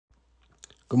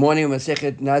Good morning,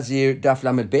 Masechet Nazir Daf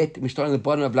Lamed Bet. We're starting at the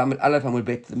bottom of Lamed Aleph Amud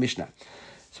Bet, the Mishnah.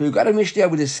 So we've got a Mishnah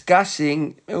we discussed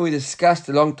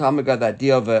a long time ago the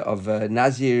idea of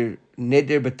Nazir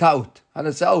Neder B'Taut. How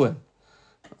does that work?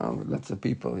 Oh, lots of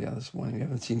people, this morning we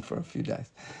haven't seen for a few days.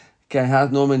 Okay,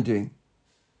 how's Norman doing?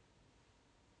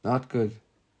 Not good.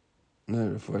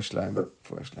 No, for Shleim.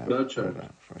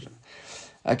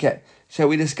 Okay, so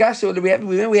we discussed. We had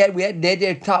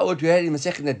Neder Ta'ut. We had in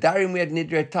Masechet Nedarim. We had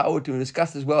Neder Ta'ut. We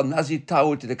discussed as well Nazir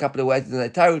Ta'ut in a couple of ways in the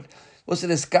Ta'ut. Also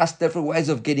discussed different ways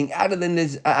of getting out of the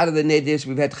Neders.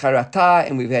 We've had Charata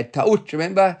and we've had Ta'ut.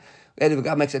 Remember, we had if a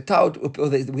guy makes a Ta'ut.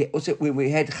 We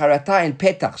had Charata and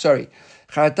Petach. Sorry,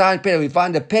 Charata and Petach. We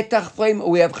find a Petach for him, or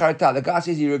we have Charata. The guy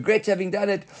says he regrets having done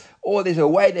it, or there's a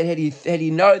way that had he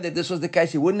known that this was the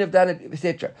case, he wouldn't have done it,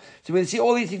 etc. So we'll see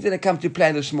all these things that have come to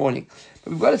play this morning.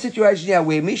 But we've got a situation here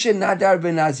where Misha Nadar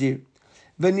ben Nazir,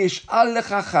 v'nish'al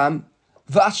lechacham,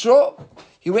 v'asro.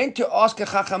 He went to ask a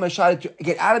Chacham to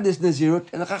get out of this Nazirut,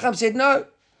 and the Chacham said no.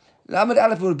 Lamed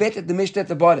Aleph will bet at the Mishnah at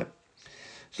the bottom.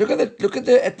 So look at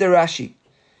the Rashi.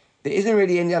 There isn't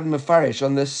really any other Mefarish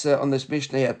on this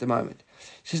Mishnah here at the moment.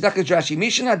 He says like a Rashi,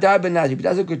 Misha Nadar ben Nazir. He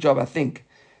does a good job, I think.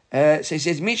 So he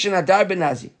says Misha Nadar ben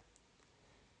Nazir.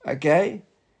 Okay,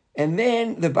 and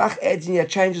then the Bach adds in here,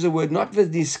 changes the word, not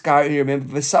with this guy, you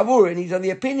remember, with Savur, and he's on the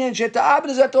opinion he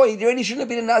really shouldn't have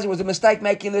been a Nazir. It was a mistake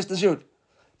making this Nazirut.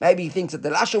 Maybe he thinks that the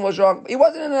Lashon was wrong. It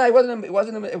wasn't a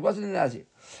Nazir.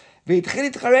 So in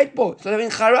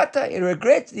Charata, he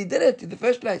regrets he did it in the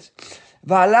first place.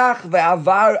 V'halach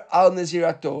ve'avar al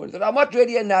Nazirato. He said, I'm not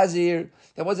really a Nazir.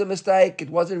 There was a mistake. It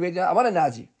wasn't really. I'm not a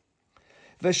Nazir.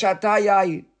 V'shata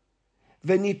yayin.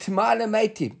 V'nitma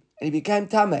lemeitim. And he became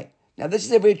Tameh. Now this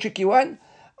is a very tricky one.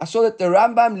 I saw that the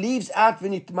Rambam leaves out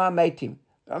v'nitma meitim.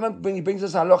 Rambam, he brings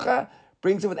us halacha,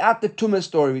 brings it without the Tumah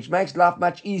story, which makes life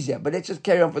much easier. But let's just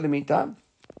carry on for the meantime.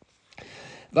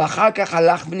 So the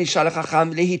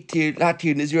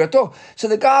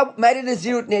guy made a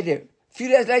Nazirut Neder. A few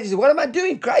days later, he said, what am I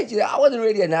doing? Crazy. I wasn't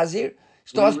really a Nazir.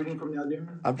 I'm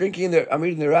reading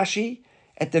the Rashi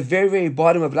at the very, very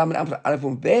bottom of Lamed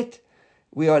Aleph Bet.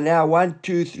 We are now 1,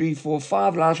 2, 3, 4,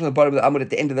 5 lines from the bottom of the Amud at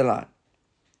the end of the line.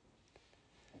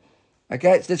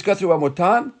 Okay, so let's go through one more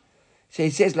time. So he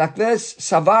says like this: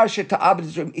 Savar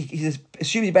sheta'abed. He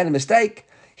assumes he made a mistake.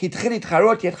 He tchilit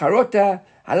charot yet charota.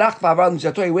 Halach v'avar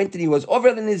mizato. He went and he was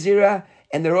over the Nazira.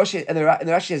 And the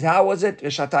Rashi says, how was it?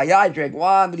 Shatayai drank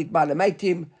wine. V'nitma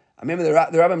lemeitim. I remember the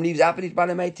Rambam leaves out v'nitma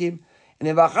lemeitim. And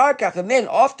then v'acharkach. And then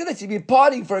after this, he'd been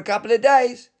partying for a couple of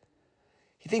days.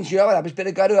 He thinks, you know what? I just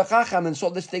better go to a chacham and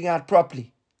sort this thing out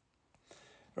properly.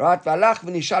 Right? V'alach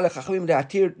v'nishal lechachmim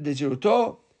le'atir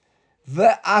Naziruto.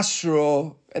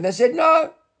 V'asro. And they said,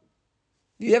 no,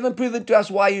 you haven't proven to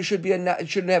us why you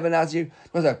shouldn't have a Nazir.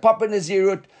 It was a proper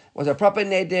Nazirut, was a proper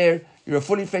Neder, you're a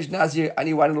fully fledged Nazir,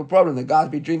 only one little problem. The guy's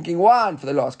been drinking wine for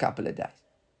the last couple of days.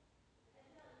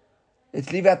 Let's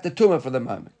leave out the Tumah for the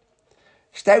moment.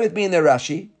 Stay with me in the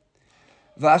Rashi.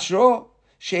 V'asro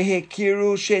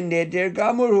shehekiru sheneder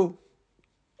gamuru.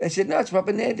 They said, no, it's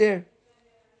proper Neder.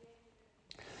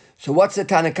 So what's the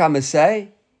Tanakama say?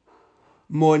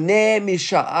 Moneh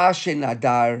misha'a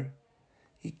shenadar.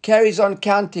 He carries on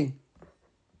counting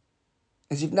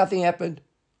as if nothing happened.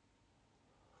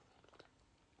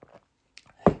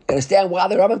 You understand why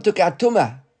the Rambam took out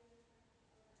Tumah?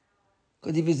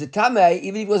 Because if he's a Tameh,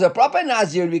 even if he was a proper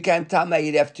Nazir and became Tameh,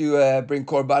 he'd have to bring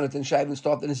Korbanot and shave and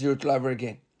start the Nazir all over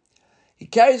again. He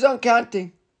carries on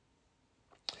counting.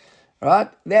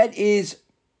 Right? That is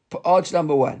answer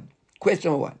number one.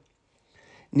 Question number one.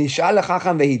 Nishal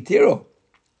lechacham vehitiro.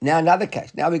 Now another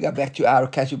case. Now we go back to our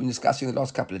case we've been discussing the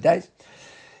last couple of days.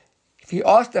 If he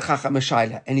asked the Chacham a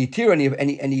Shaila and he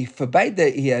forbade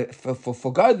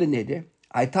forgo the neder,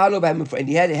 and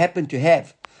he happened to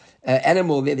have an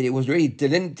animal there that it was really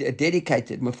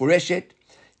dedicated, mefureshet,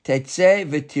 tetzeh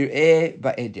v'tir'eh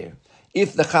ba'eder.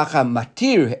 If the Chacham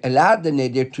matir allowed the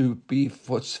neder to be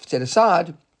set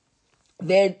aside,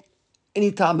 then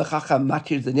anytime the Chacham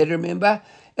matir the neder, remember,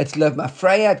 it's lev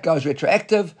mafreya, it goes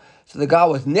retroactive. So the guy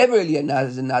was never really a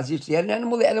Nazir. So he had an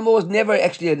animal. The animal was never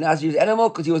actually a Nazir's animal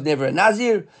because he was never a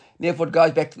Nazir. Therefore, it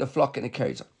goes back to the flock and it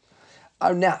carries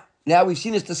on. Now we've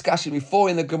seen this discussion before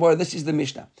in the Gemara. This is the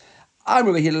Mishnah. I'm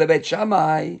Rabbi Hillel Bet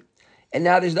Shammai, and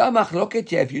now there's no machloket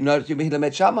here. If you notice, Rabbi Hillel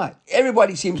Bet Shammai,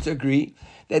 everybody seems to agree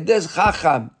that this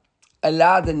Chacham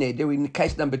allowed the neder in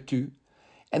case number 2,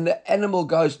 and the animal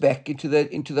goes back into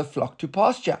the flock to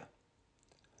pasture.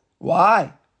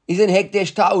 Why? Isn't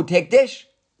hekdesh ta'ut hekdesh?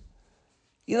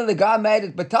 You know, the guy made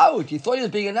it b'taut. He thought he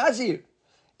was being a Nazir.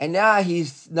 And now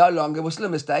he's no longer, it was still a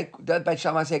mistake. Don't Bet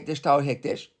Shammai hekdesh ta'ut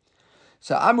hekdesh.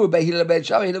 So Amru Behila Ben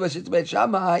Shammai, Hila Bashit Ben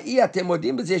Shammai, Iatem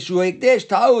Modim B'zeh Shu Hekdesh,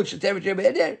 Ta'ut, Shetevet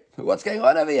Rebeder. What's going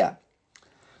on over here?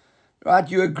 Right,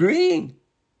 you agreeing?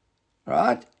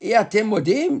 Right? Iatem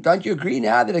Modim, don't you agree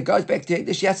now that it goes back to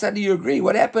Hekdesh? Yes, suddenly you agree.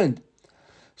 What happened?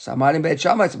 So Amarim Ben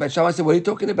Shammai, so Ben Shammai said, what are you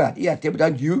talking about? Iatem,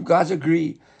 don't you guys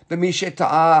agree? B'mishet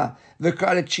Ta'ah,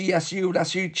 V'krala Chi, Asir,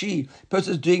 Asir Chi.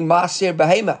 Person's doing Maser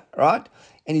Behema, right?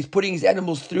 And he's putting his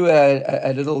animals through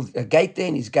a little gate there,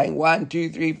 and he's going 1,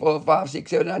 2, 3, 4, 5, 6,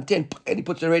 7, 8, 10, and he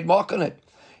puts a red mark on it.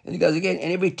 And he goes again,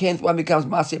 and every 10th one becomes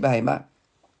Maser Behema.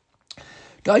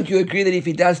 Don't you agree that if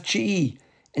he does Chi,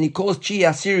 and he calls Chi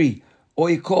Asiri, or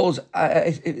he calls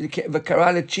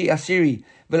V'karala Chi Asiri,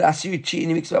 V'asiri Chi, and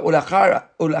he mixes up Ulachadasar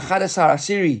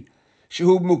Asiri,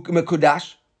 Shehu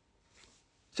Mekudash?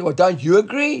 So what, don't you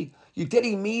agree? You're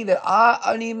telling me that I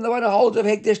only am the one who holds of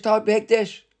Hekdesh, type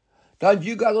Hekdesh? Don't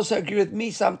you guys also agree with me?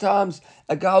 Sometimes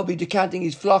a guy will be decounting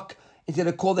his flock. He's going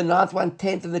to call the 9th one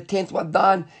 10th and the 10th one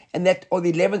 9, and that, or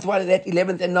the 11th one and that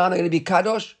 11th and 9 are going to be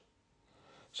kadosh.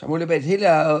 Shmuel ben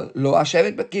Hillel lo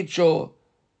hashevet b'kidsho.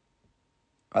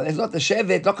 That's not the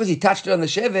shevet, not because he touched it on the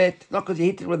shevet, not because he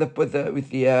hit it with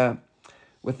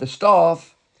the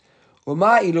staff.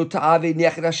 U'ma ilu ta'avi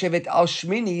niachet hashevet al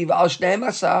shmini v'al shneim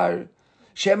asar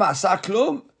shema asar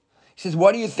klum. He says,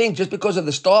 what do you think? Just because of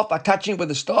the staff, by touching with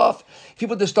the staff, if you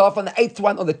put the staff on the 8th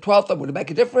one or the 12th one, would it make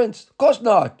a difference? Of course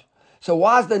not. So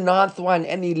why is the 9th one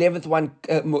and the 11th one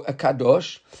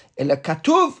kadosh? Ela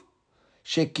katuv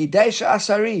shekidesh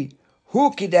asari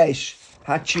hu kidesh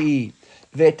hachi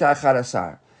veta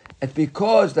charasar. It's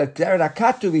because the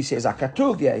katuv, he says,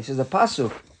 akatuv, yeah, he says a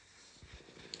pasuk.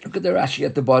 Look at the Rashi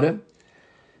at the bottom.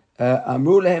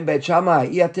 Amru lehem beit Shammai,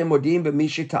 iatem modim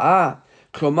b'mishi ta'ah.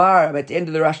 Klomar, at the end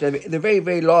of the Rashi, the very,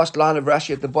 very last line of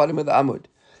Rashi at the bottom of the Amud,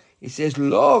 he says,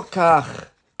 Lo kach,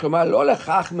 klomar, lo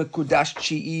lechach mekudash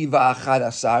chi'i va'achad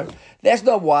asar. That's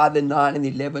not why the 9 and the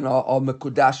 11 are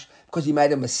mekudash, because he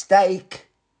made a mistake.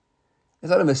 It's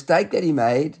not a mistake that he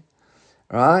made,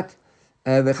 right?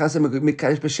 V'chasa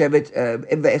mekadesh b'shevet,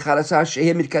 v'echad asar,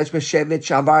 she'eh mekadesh b'shevet,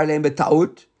 shavar lehem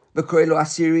b'ta'ut, v'korei lo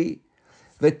asiri,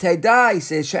 v'tedai, he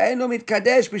says, she'eno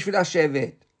mitkadesh b'shvil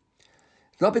hashevet.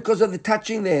 Not because of the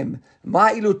touching them.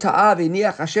 Ma'ilu ta'ah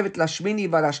v'niach hashevet lashmini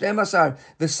v'lashnemasar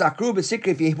v'sakru b'sikra.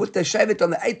 If you put the shevet on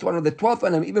the 8th one or the 12th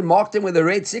one and even marked them with a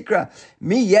red sikra,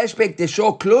 mi yeshbek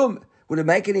desho klum. Would it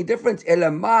make any difference? Ela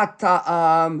ma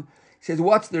ta'am. He says,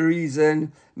 what's the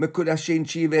reason? Mekudashin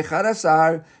chi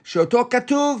v'chadasar shoto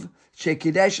katuv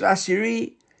shekidesh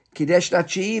l'asiri kidesh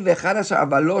l'chi v'chadasar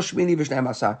avalo shmini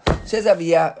v'shnemasar. Says over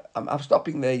here, I'm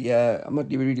stopping the, I'm not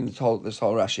even reading this whole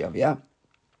Rashi over here.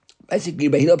 Basically,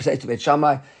 Behilel says to Beit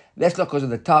Shammai, that's not because of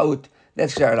the ta'ut,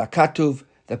 that's Shara Katuv.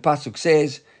 The Pasuk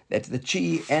says that the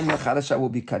Chi and the Chadasha will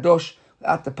be Kadosh.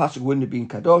 Without the Pasuk, wouldn't have been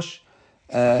Kadosh.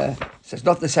 So it's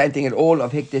not the same thing at all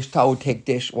of Hekdesh, ta'ut,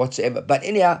 Hekdesh, whatsoever. But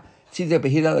anyhow, it seems that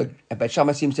Beit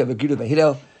Shammai seems to have agreed with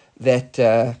Behilel that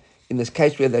in this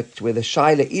case where the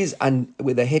Shaila is,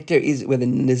 where the Heter is, where the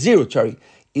Nazirut,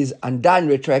 is undone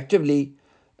retroactively,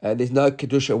 there's no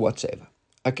Kedusha whatsoever.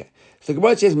 Okay. So the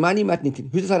Gemara says, Mani matnitin.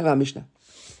 Who's the son of our Mishnah?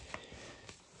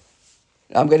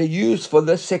 I'm going to use for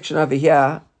this section over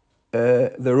here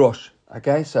the Rosh.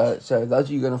 Okay, so those of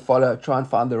you going to follow, try and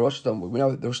find the Rosh. We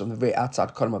know the Rosh is on the very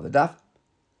outside column of the Daf.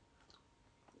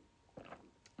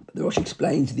 The Rosh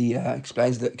explains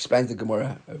the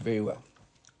Gemara very well.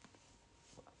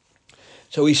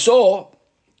 So we saw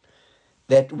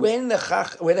that when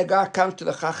a guy comes to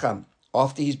the Chacham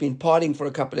after he's been partying for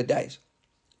a couple of days,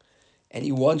 and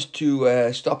he wants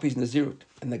to stop his Nazirut,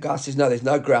 and the guy says, no, there's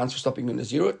no grounds for stopping the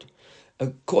Nazirut.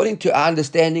 According to our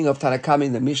understanding of Tanakam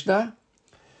in the Mishnah,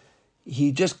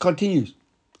 he just continues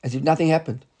as if nothing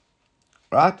happened,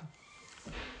 right?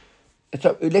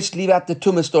 So let's leave out the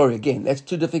Tumah story again. That's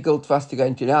too difficult for us to go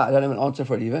into now. I don't have an answer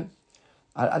for it even.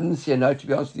 I didn't see a note, to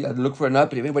be honest with you. I'd look for a note,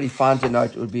 but if anybody finds a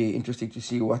note, it would be interesting to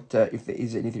see what if there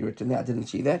is anything written there. I didn't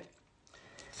see that.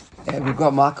 We've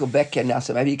got Michael back here now,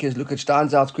 so maybe you can look at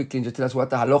Steinsaltz quickly and just tell us what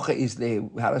the halacha is there.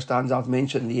 How does Steinsaltz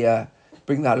mention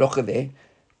bring the halacha there?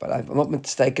 But if I'm not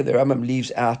mistaken, the Rambam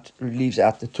leaves out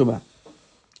the Tumah.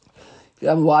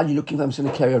 While you're looking for, I'm just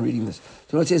going to carry on reading this.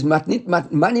 So it says, Mani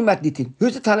matnitin.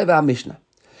 Who's the Tana of our Mishnah?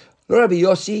 Lo Rabbi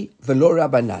Yossi velo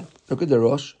Rabbanan. Look at the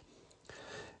Rosh.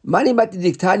 Mani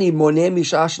matnidiktani moneh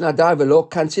mishash nadar velo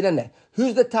kansinane.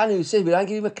 Who's the Tana who says we don't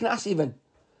give him a knas even?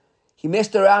 He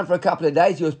messed around for a couple of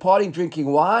days. He was partying, drinking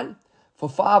wine for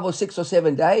 5 or 6 or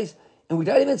 7 days. And we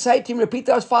don't even say to him, repeat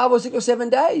those 5 or 6 or 7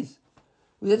 days.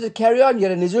 We just carry on. You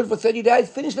had a Nizur for 30 days,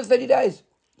 finish the 30 days.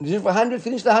 Nizur for 100,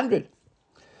 finish the 100.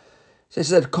 So it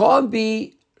says, it can't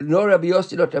be No Rabbi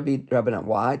Yossi, not Rabbi Rabbanan.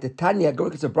 Why? The Tanya,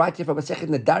 it's a bright from a second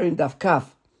Nadarim Daf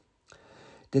Kaf.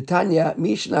 The Tanya,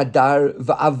 Mishnah Dar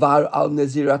va'avar al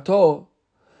Nazirato.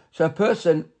 So a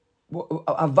person,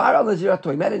 avar al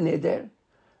Nazirato, he made a neder,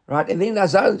 right? And then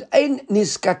Nazar, ein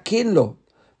niskakin lo.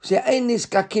 Say, ein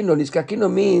niskakin lo. Niskakin lo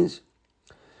means,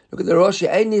 look at the Rosh,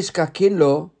 ein niskakin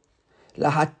lo,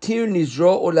 lahatir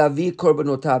nizro or lavi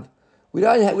korbanotav. We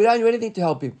don't do anything to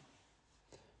help him.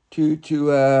 To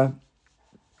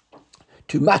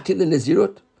matir the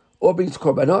Nazirut, or brings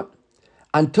korbanot.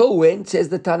 Until when, says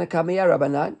the Tana Kamei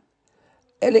Rabbanan,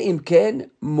 ele imken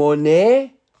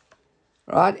moneh,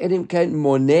 right? Ele imken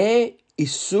moneh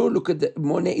isur, look at the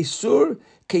moneh isur,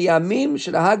 kiyamim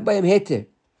shelahag bayim heter.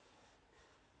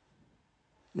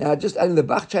 Now, just adding the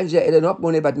Bach change there, ele not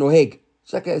moneh, but noheg.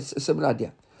 It's like a similar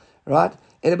idea, right?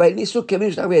 Ele bayim isur,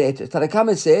 kiyamim shelahag bayim heter. Tana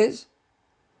Kamei says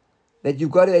that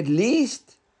you've got to at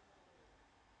least,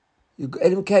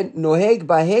 ele imken noheg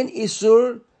bahen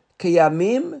isur,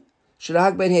 kiyamim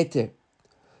shelahag bayim heter.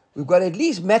 We've got to at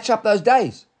least match up those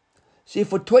days. See,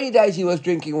 for 20 days he was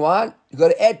drinking wine, you've got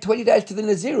to add 20 days to the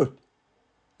Nazirut.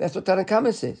 That's what Tana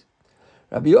Kama says.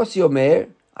 Rabbi Yossi Omer,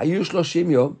 Ayu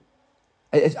 30 yom,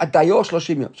 Dayor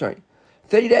 30 yom, sorry.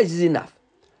 30 days is enough.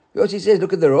 Rabbi Yossi says,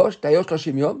 look at the Rosh, Dayor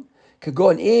 30 yom,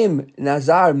 Kagon im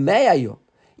Nazar 100 yom.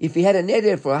 If he had a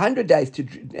neder for 100 days to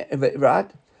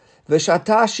right,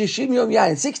 V'shata 60 yom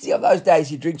yain, 60 of those days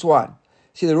he drinks wine.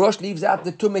 See, the Rosh leaves out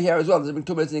the Tumah here as well. Doesn't bring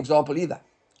Tumah as an example either.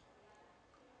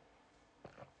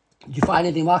 Did you find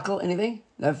anything, Michael? Anything?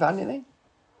 Never found anything?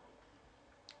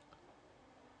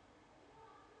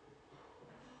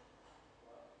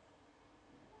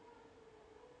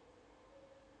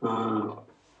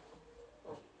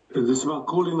 Is this about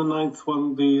calling the ninth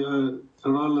one the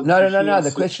Taral? No.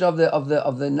 The question of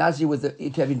the Nazi with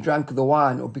it having drunk the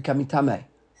wine or becoming tameh.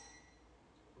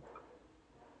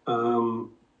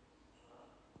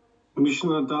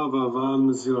 Mishnah Dava Val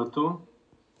Nazirato.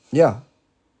 Yeah.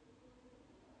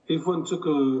 If one took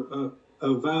a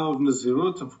vow of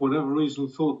Nazirut and for whatever reason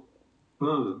thought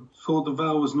the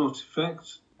vow was not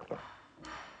effect,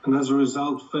 and as a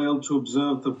result failed to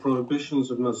observe the prohibitions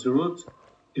of Nazirut,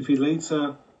 if he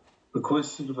later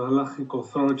requested of halachic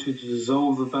authority to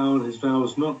dissolve the vow and his vow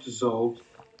was not dissolved,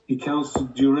 he counts the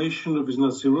duration of his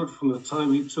Nazirut from the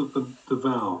time he took the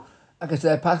vow. Okay,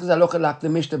 so passages are looking like the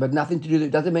Mishnah, but nothing to do.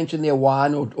 It doesn't mention their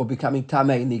wine or becoming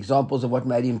tameh in the examples of what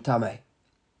made him tameh,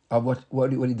 of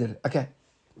what he did. Okay,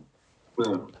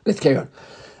 let's carry on.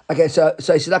 Okay, so Rabbi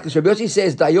Yossi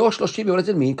says Dayor 30 yom. What does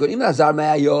it mean?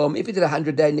 If he did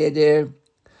 100-day neder,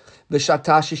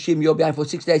 v'shata 60 yom, for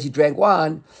 6 days he drank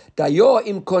wine. Dayor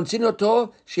im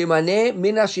konsinuto shemane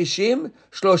mina 60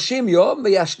 30 yom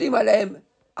v'yashlim aleim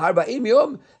 40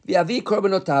 yom v'yavi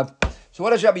korbanotav. So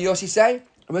what does Rabbi Yossi say?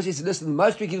 Rabbi Yossi said, listen, the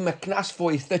most we give him a knas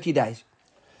for is 30 days.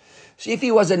 So if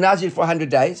he was a Nazir for 100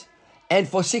 days, and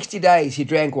for 60 days he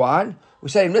drank wine, we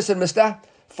say to him, listen, mister,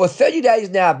 for 30 days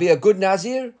now, be a good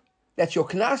Nazir, that's your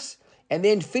knas, and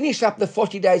then finish up the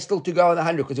 40 days still to go on the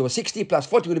 100, because it was 60 plus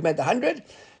 40 would have made the 100.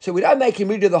 So we don't make him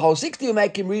redo the whole 60, we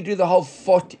make him redo the whole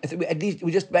 40, at least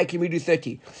we just make him redo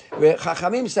 30. Where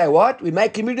Chachamim say what? We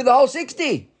make him redo the whole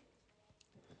 60.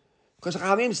 Because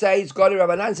Chachamim say it's got to,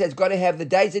 Rabbanan says it's got to have the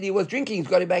days that he was drinking, it's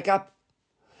got to make up.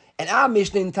 And our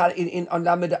Mishnah on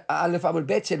Lamed Aleph Amud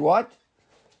Bet said what?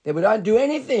 That we don't do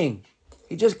anything.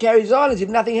 He just carries on as if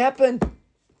nothing happened.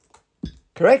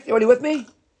 Correct? Everybody with me?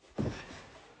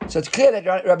 So it's clear that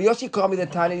Rabbi Yossi can't be the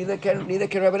Tana, neither can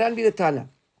Rabbanan be the Tana.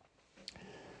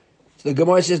 So the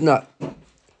Gemara says no.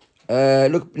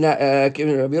 Look,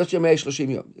 Rabbi Yossi Omer 30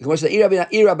 yom. The Gemara says,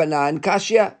 Rabbanan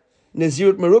Kashya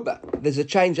Nazirut Meruba. There's a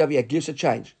change over here. Gives a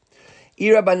change.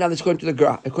 Rabbanan, that's according to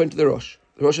the Rosh.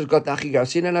 The Rosh has got the Hachi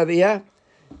Garsinan over here,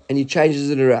 and he changes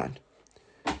it around.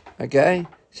 Okay?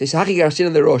 So it's Hachi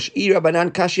Garsinan the Rosh.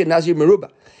 Rabbanan Kashya Nazir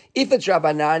Meruba. If it's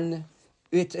Rabbanan,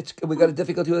 we got a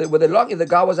difficulty with it. If the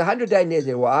guy was 100-day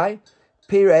Nazir, why?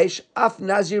 Piresh Af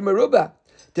Nazir Meruba.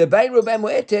 The Bain Rubem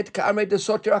Mu'etet Ka'amre de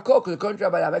Soter Akok. The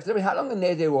contrary Rabbanan. That's how long the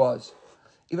Nazir was.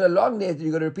 Even a long Nazir,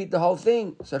 you've got to repeat the whole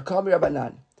thing. So it can't be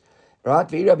Rabbanan. Right?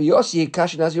 For Rabbi Yossi,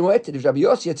 Kash Nazir Mu'etet. If Rabbi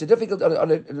Yossi, it's a difficult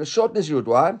on a short Nazirut.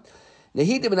 Why?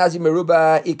 We can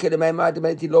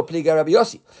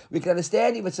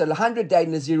understand if it's a 100-day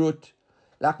Nazirut,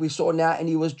 like we saw now, and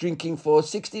he was drinking for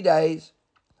 60 days.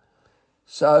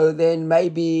 So then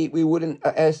maybe we wouldn't.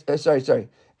 On a 30-day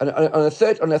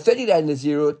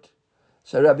Nazirut,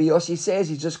 so Rabbi Yossi says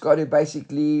he's just got to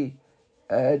basically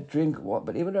drink what?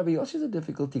 But even Rabbi Yossi is a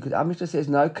difficulty because our Mishnah says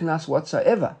no knas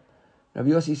whatsoever.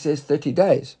 Rabbi Yossi says 30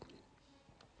 days.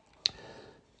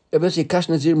 Rabbi Yossi kash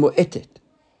nazir mu'etet.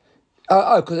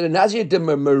 Because the Nazir de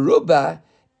Meruba,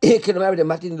 he can remember the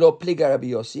Matin Lo Pliga Rabbi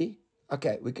Yossi.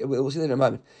 Okay, we'll see that in a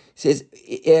moment. It says,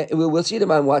 we'll see in a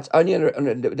moment what's only on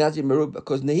the Nazir Meruba,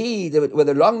 because Nahi, with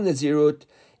the long Nazirut,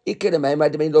 he can remember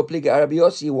the Matin Lo Pliga Rabbi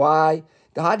Yossi. Why?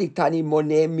 The Hadik Tani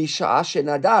Moneh Misha Ashe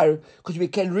Nadar, because we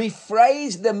can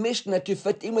rephrase the Mishnah to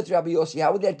fit in with Rabbi Yossi.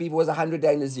 How would that be if it was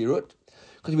 100-day Nazirut?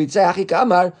 Because we'd say, Achik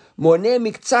Amar, Moneh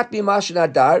Miktzat Mimash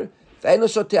Nadar, Ve'eno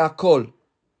Sote Akol.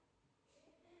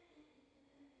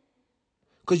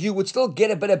 Because you would still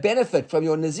get a bit of benefit from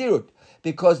your Nazirut.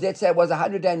 Because let's say it was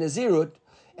 100-day Nazirut,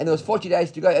 and there was 40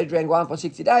 days to go, you drank wine for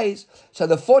 60 days. So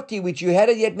the 40 which you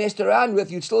hadn't yet messed around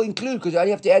with, you'd still include, because you only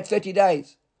have to add 30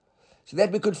 days. So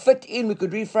that we could fit in, we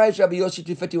could rephrase Rabbi Yossi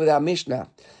to fit in with our Mishnah.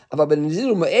 But in the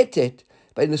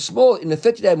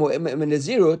 30-day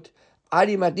Nazirut,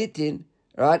 Ari Maditin,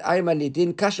 right? Ari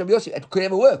Maditin, Kash Rabbi Yossi, it could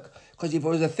never work. Because if it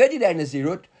was a 30-day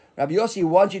Nazirut, Rabbi Yossi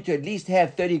wants you to at least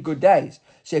have 30 good days.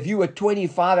 So if you were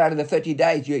 25 out of the 30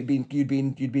 days you'd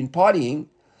been partying,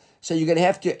 so you're going to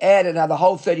have to add another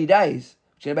whole 30 days,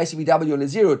 which will basically double your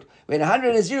Nazirut. When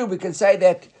 100 Nazirut, we can say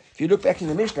that, if you look back in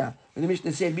the Mishnah, when the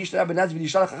Mishnah said, we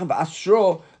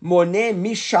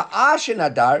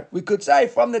could say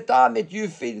from the time that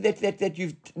you've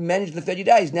managed the 30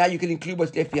 days, now you can include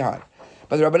what's left behind.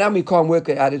 But the Rabbanan, we can't work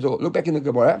it out at all. Look back in the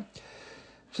Gemara.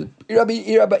 So once the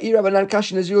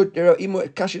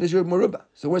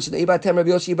Ibatam Rabbi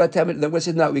Yossi, the one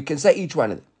said no, we can say each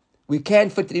one of them. We can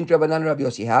fit it into Rabbanan Rabbi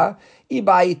Yossi. How?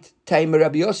 Ibait Taim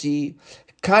Rabbi Yossi.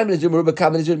 Because we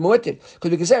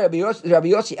can say Rabbi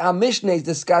Yossi, our Mishnah is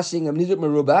discussing Nizut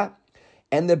Meruba,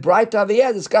 and the bright over here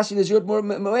is discussing Nizut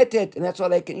Mu'etet, and that's why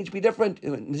they can each be different.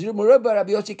 Nizut Meruba,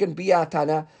 Rabbi Yossi can be a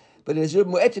Tana, but in Nizut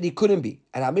Mu'etet he couldn't be.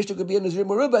 And our Mishnah could be a Nizut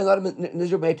Meruba and not a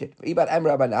Nizut Mu'etet. Ibad Am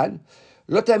Rabbanan,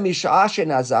 Lota Misha'ah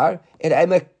Nazar, and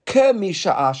I'm a Ke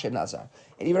Misha'ah Nazar.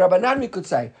 And even Rabbanan we could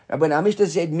say, Rabbanan Mishnah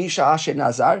said Misha'ah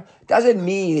Nazar, doesn't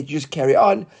mean that you just carry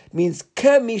on, it means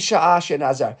Ke Misha'ah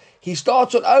Nazar. He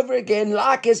starts all over again,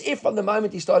 like as if from the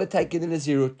moment he started taking the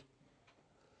Nazirut.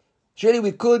 Surely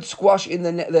we could squash in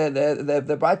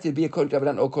the bright to be a contra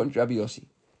Rabbanan or contra Rabbi Yossi.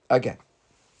 Okay.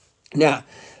 Now,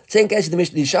 same case in the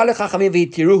Mishnah.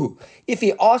 If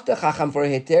he asked the Chacham for a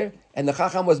heter, and the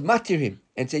Chacham was matir him,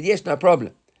 and said, yes, no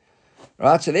problem.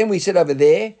 Right, so then we said over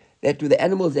there, that the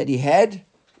animals that he had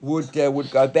would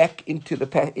go back into the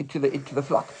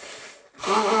flock.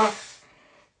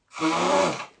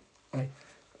 Hey.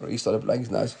 He started blowing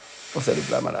his nose. Also, to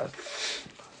blow my nose.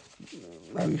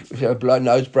 Maybe we should have a blow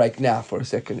nose break now for a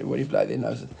second. Everybody blow their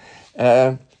noses.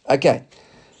 Okay.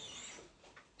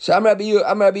 So I'm Rabbi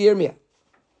Yirmiyah.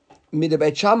 Mid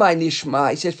Beit Shammai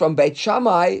Nishma. He says from Beit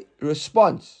Shammai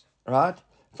response, right?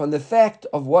 From the fact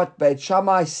of what Beit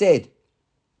Shammai said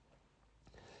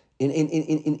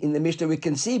in the Mishnah, we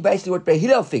can see basically what Beit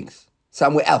Hillel thinks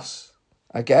somewhere else.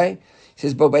 Okay? He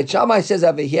says, but Beit Shammai says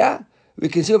over here, we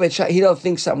can see what Beit Hillel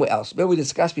thinks somewhere else. Remember we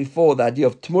discussed before the idea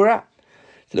of Tmura?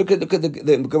 So look at the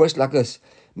Gemara like this.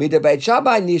 Mid Beit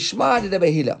Shammai Nishma de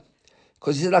Beit Hillel.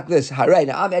 Because he says like this, Haray.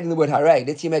 Now I'm adding the word Haray.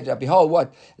 Let's imagine, behold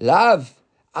what? Love,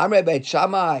 Amre Beit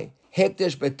Shammai,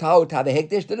 Hekdesh Betaut, how the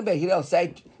Hekdesh. Didn't Beit Hillel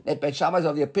say that Beit Shammai is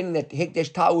of the opinion that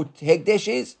Hekdesh Taut, Hekdesh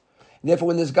is? And therefore,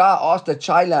 when this guy asked the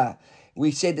Chaila,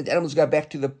 we said that animals go back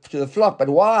to the flock. But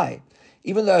why?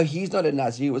 Even though he's not a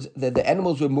Nazir, the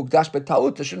animals were Mukdash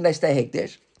Betaut, so shouldn't they stay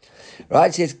Hekdesh? Right?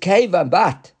 It says, Kevan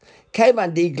Bat.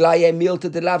 Kevan di glaye mil to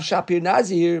the lav shapir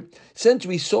Nazir. Since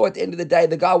we saw at the end of the day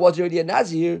the guy was already a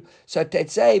Nazir, so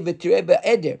tetzei v'tireba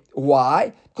eder.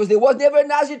 Why? Because there was never a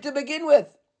Nazir to begin with.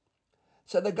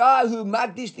 So the guy who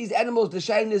magdish these animals, the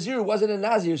Shay Nazir, wasn't a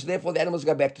Nazir, so therefore the animals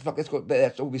go back to flock.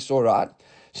 That's what we saw, right?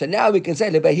 So now we can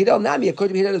say Lebei Hillel Nami,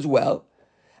 according to Hillel as well.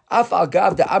 Af al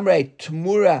gav the amrei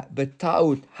tmura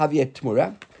betaut havia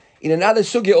tmura. In another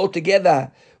sugya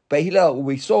altogether, Beit Hillel,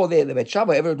 we saw there, the Beit Shammai,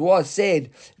 whatever it was, said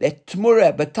that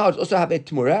Tmura, Betaut also have a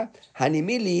Tmura.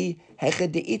 Hanimili,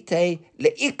 Hechedite,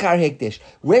 Leikar Hekdesh.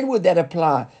 When would that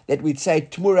apply that we'd say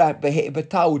Tmura,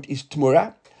 Betaut is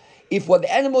Tmura? If what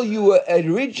the animal you were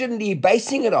originally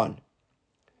basing it on,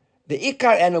 the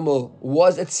Ikar animal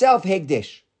was itself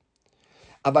Hekdesh.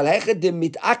 Aval Hechede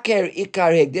mitaker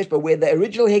Ikar Hekdesh, but where the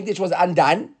original Hekdesh was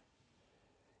undone,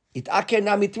 it Aker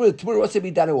Nami Tmura, Tmura was to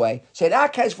be done away. So in our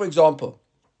case, for example,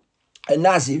 a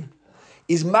Nazir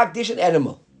is Magdish, an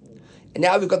animal. And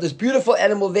now we've got this beautiful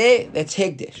animal there that's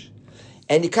Hegdish.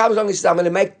 And he comes along and says, I'm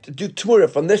going to do Tmura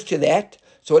from this to that.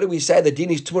 So what do we say? The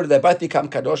Din is Tmura, they both become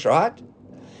Kadosh, right?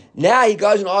 Now he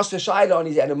goes and asks a Shaila on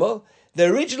his animal. The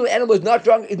original animal is no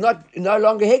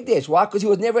longer Hegdish. Why? Because he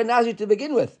was never a Nazir to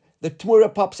begin with. The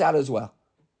Tmura pops out as well.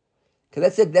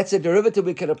 Because that's a derivative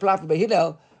we can apply from Beit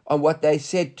Hillel, on what they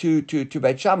said to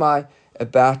Beit Shammai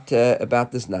about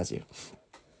this Nazir.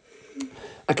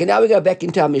 Okay, now we go back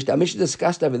into our Mishnah. Our Mishnah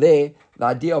discussed over there the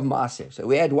idea of Maaser. So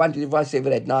we had 1, 2, 3, 4, 5,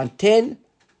 7, 8, 9, 10.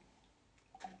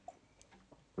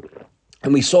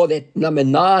 And we saw that number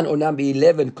 9 or number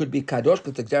 11 could be Kadosh,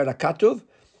 because it's Gzerat HaKatuv.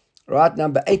 Right,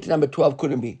 number 8 and number 12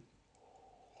 couldn't be.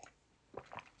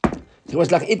 It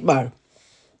was like Itmar.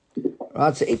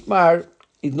 Right, so Itmar,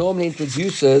 it normally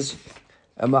introduces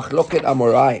a Machloket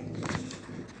Amorai.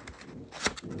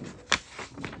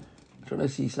 I'm trying to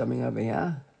see something over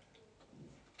here.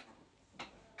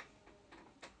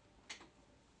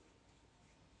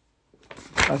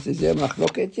 Is there a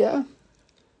Machloket here?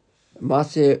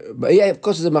 Yeah, of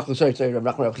course it's a Machloket. Sorry,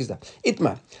 Rav Chisda.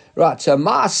 Itmar. Right, so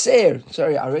Maaser.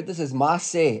 Sorry, I read this as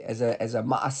Maaser, as a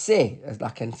Maaseh, as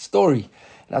like a story.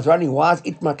 And I was wondering, why is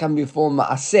Itmar come before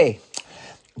Maaseh?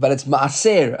 But it's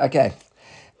Maaser, okay.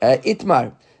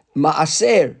 Itmar,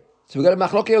 Maaser. So we got a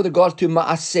Machloket with regards to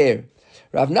Maaser.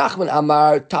 Rav Nachman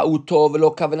Amar Ta'uto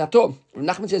velo Kavanato. Rav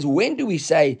Nachman says, when do we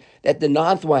say that the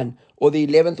 9th one or the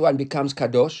 11th one becomes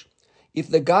Kadosh? If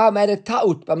the guy made a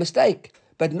ta'ut by mistake,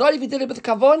 but not if he did it with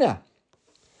kavona,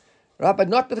 right? But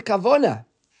not with kavona.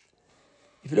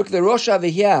 If you look at the Rosh over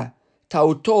here,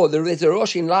 ta'uto, there's a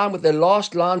Rosh in line with the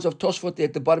last lines of Tosfot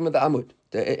at the bottom of the Amud,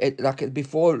 like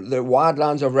before the wide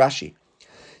lines of Rashi.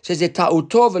 It says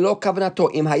ta'uto velo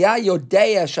kavanato im haya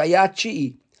yodea shaya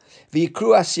chi'i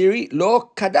v'yikru asiri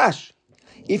lo kadash.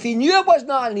 If he knew it was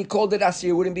 9 and he called it asiri,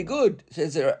 it wouldn't be good.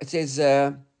 It says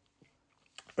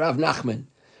Rav Nachman.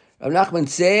 Rav Nachman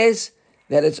says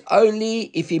that it's only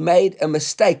if he made a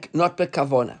mistake, not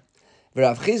bekavona.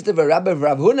 V'Rav Chisda v'Rabbi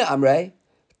v'Rav Huna amrei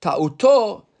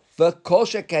ta'uto v'kol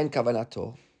sheken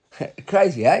kavanato.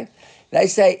 Crazy, eh? They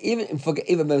say even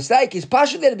a mistake is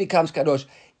partial that it becomes kadosh.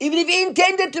 Even if he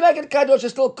intended to make it kadosh,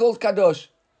 it's still called kadosh.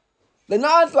 The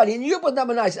 9th one, he knew it was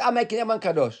number 9. I'm making that one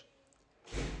kadosh.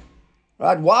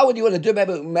 Right? Why would you want to do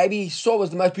it? Maybe he saw was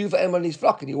the most beautiful animal in his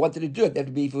flock and he wanted to do it. That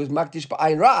would be if it was Makdish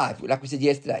Ba'ayin Ra'ah, like we said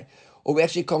yesterday. Or we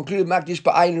actually concluded Makdish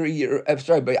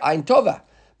Ba'ayin Tova.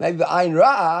 Maybe Ba'ayin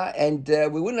Ra'ah, and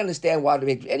we wouldn't understand why to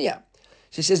make it. Anyhow.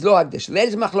 So he says, Lo Hagdish. There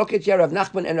is Machloket here, Rav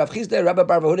Nachman and Rav Chisda, Rabbi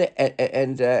Bar Huna,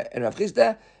 and Rav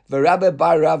Chisda, Rabbi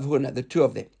Bar Rav Huna, the two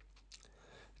of them.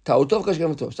 Ta'utov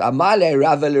Kashkamatos. Amale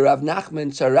Rava Rav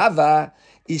Nachman. So Rava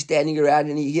is standing around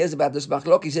and he hears about this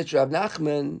Machlok. He says to Rav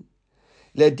Nachman,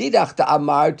 Ledidach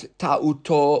ta'amart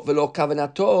ta'uto velo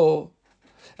kavanato.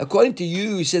 According to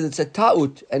you, he says it's a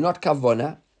ta'ut and not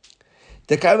kavona.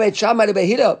 The kavet shama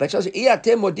lebehila. But says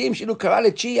iatem modim shilu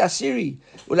karale chi asiri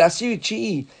ulasiri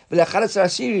chi v'lachalas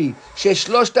asiri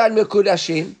sheshloshtan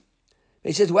mekudashim.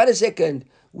 He says, wait a second.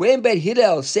 When Beit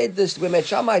Hillel said this, when Beit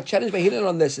Shammai challenged Beit Hillel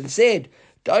on this and said,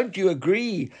 don't you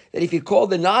agree that if you call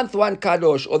the 9th one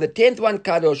kadosh or the 10th one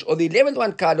kadosh or the 11th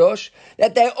one kadosh,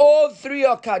 that they all 3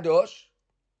 are kadosh?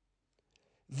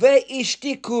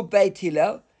 Ve'ishtiku Beit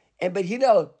Hillel, and Beit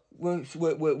Hillel were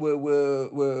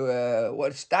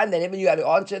stunned. They never knew how to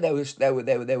answer.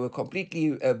 They were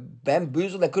completely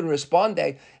bamboozled. They couldn't respond.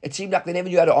 It seemed like they never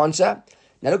knew how to answer.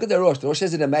 Now look at the Rosh. The Rosh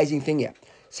says an amazing thing here.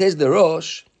 Says the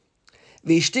Rosh,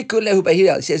 ve'ishtiku lehu Beit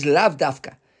Hillel. He says lav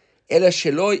dafka, ela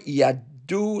shelo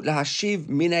yadu lahashiv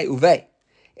minei uvei,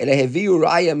 ela heviu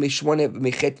raya mishmone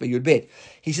michet ve'yud bet.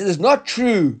 He says it's not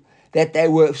true that they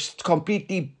were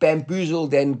completely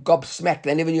bamboozled and gobsmacked.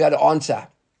 They never knew how to answer.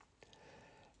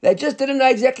 They just didn't know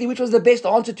exactly which was the best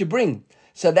answer to bring.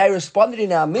 So they responded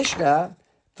in our Mishnah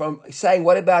from saying,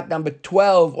 what about number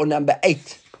 12 or number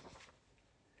 8?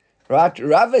 Right?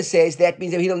 Rava says that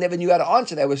means that he never knew how to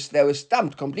answer. They were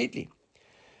stumped completely.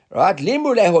 Right?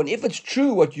 Limru lehon. If it's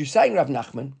true what you're saying, Rav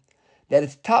Nachman, that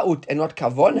it's ta'ut and not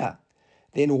kavona,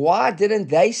 then why didn't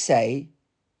they say,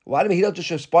 why didn't Hillel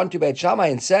just respond to Beit Shammai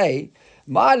and say,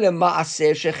 Ma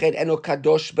lema'aseh sheched eno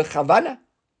kadosh b'chavana?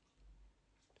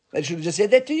 They should have just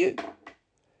said that to you.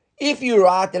 If you're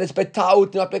right, then it's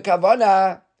beta'ut, not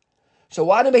bekavona. So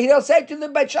why didn't Hillel say to the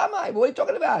Beit Shammai? What are you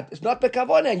talking about? It's not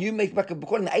bekavona, and you make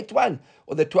calling the 8th one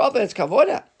or the 12th one, it's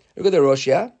kavona. Look at the Rosh,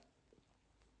 yeah?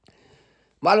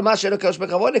 Ma lema'aseh eno kadosh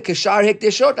b'chavana, keshar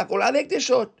hekdeshot, like olav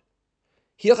hekdeshot.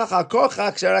 Hilchach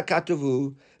hakorcha k'zera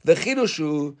katuvu,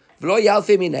 v'chidushu, v'lo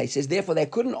yalfe minei. Says, therefore, they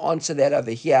couldn't answer that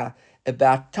over here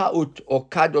about ta'ut or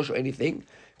kadosh or anything,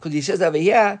 because he says over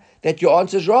here that your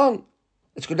answer is wrong.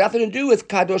 It's got nothing to do with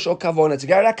kadosh or kavona. It's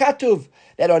Gzerat HaKatuv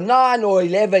that on 9 or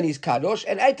 11 is kadosh,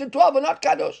 and 8 and 12 are not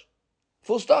kadosh.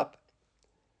 Full stop.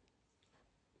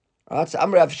 Right, so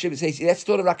Amr Rav Shiv says that's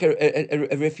sort of like a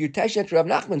refutation to Rav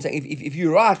Nachman, saying if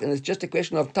you're right and it's just a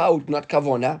question of ta'ut, not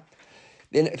kavona,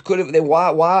 then it could have. Then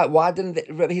why didn't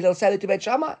Rabbi Hillel say that to Beit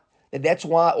Shammai? that's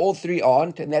why all 3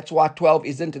 aren't, and that's why 12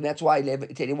 isn't, and that's why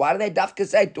 11. Why do they dafka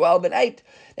say 12 and 8?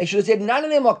 They should have said none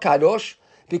of them are kadosh,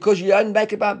 because you don't do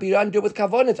it with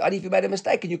kavanah. It's only if you made a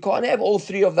mistake, and you can't have all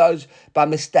 3 of those by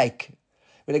mistake.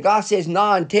 When a guy says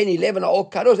 9, 10, 11 are all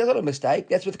kadosh, that's not a mistake.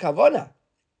 That's with kavanah.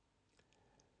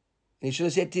 And he should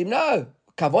have said to him, no,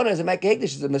 kavanah doesn't make a hekdesh,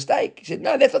 it's a mistake. He said,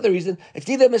 no, that's not the reason. It's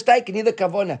neither a mistake and neither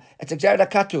kavanah. It's a gzera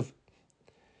katuv.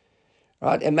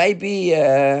 Right? And maybe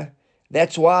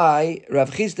that's why Rav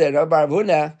Chisda and Rav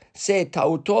Huna said,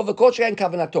 ta'utov v'kol she'en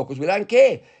kavanato, because we don't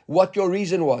care what your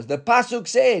reason was. The pasuk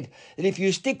said that if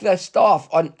you stick the staff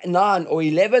on 9 or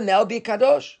 11, they'll be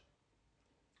kadosh.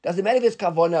 Doesn't matter if it's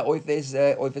kavanah or if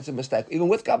it's a mistake, even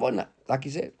with kavanah, like he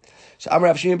said. So Amar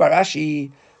Rav Shimi bar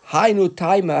Ashi, hainu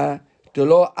taima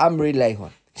delo amri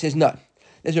lehon. He says no.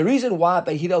 There's a reason why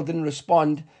Beit Hillel didn't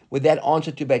respond with that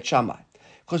answer to Beit Shammai,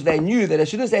 because they knew that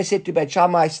as soon as they said to Beit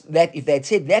Shammai that if they had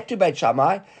said that to Beit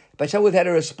Shammai would have had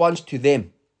a response to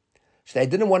them. So they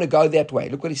didn't want to go that way.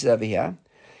 Look what he says over here.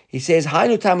 He says,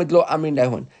 hainu taima delo amri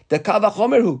lehon. The kal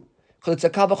vachomer hu. Because it's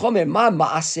a kal vachomer, ma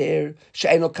ma'aser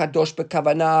she'eno kadosh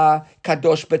bekavana,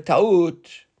 kadosh betaut.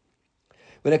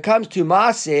 When it comes to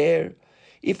ma'aser,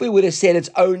 if we would have said it's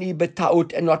only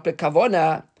betaut and not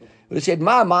bekavana, we would have said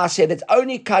ma'aser that's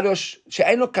only kadosh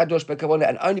she'eno kadosh bekavana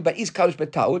and only but is kadosh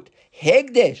betaut,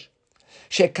 hegdesh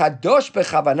she'kadosh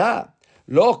bekavana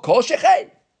lo kol shechen.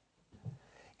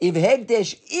 If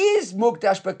hegdesh is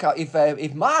mukdash bekavana,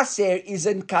 if ma'aser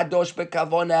isn't kadosh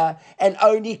bekavana and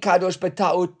only kadosh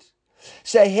betaut,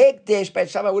 so hekdesh, Beit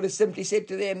Shammai would have simply said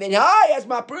to them, then, hi, that's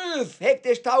my proof.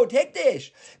 Hekdesh, taut, hekdesh.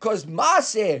 Because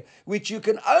maser, which you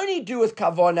can only do with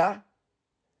kavona,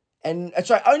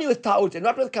 only with taut and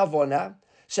not with kavona.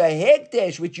 So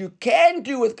hekdesh, which you can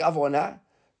do with kavona,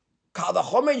 kal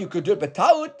vachomer, you could do it with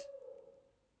taut.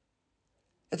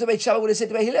 That's what Beit Shammai would have said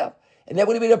to Beit Hillel. And that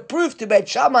would have been a proof to Beit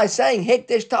Shammai saying,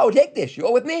 hekdesh, taut, hekdesh. You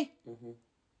all with me? Mm-hmm.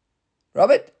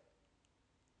 Robert?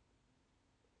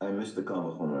 I missed the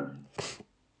kal vachomer.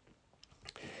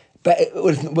 But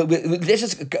let's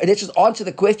just answer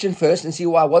the question first and see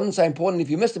why it wasn't so important if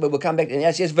you missed it, but we'll come back and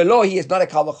he says, Velo, he is not a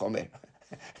kal vachomer.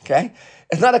 Okay?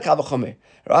 It's not a kal vachomer,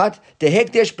 right? The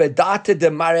hekdesh bedata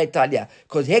de mare talia.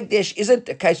 Because hekdesh isn't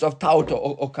a case of taut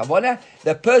or kavona.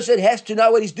 The person has to know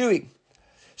what he's doing.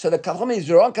 So the kal vachomer is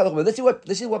the wrong kal vachomer. This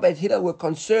is what Beit Hillel were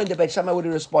concerned that Beit Shammai would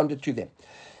have responded to them.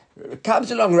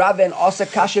 Comes along Rav and asks a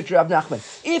kasha to Rav Nachman.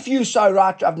 If you so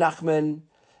right, Rav Nachman,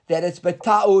 that it's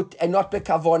betaut and not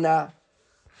bekavona,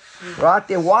 right?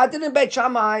 Then why didn't Beit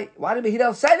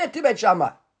Hillel say that to Beit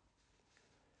Shammai?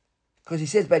 Because he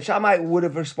says Beit Shammai would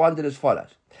have responded as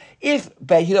follows. If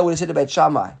Beit Hillel would have said to Beit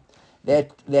Shammai that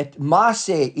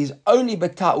maaseh is only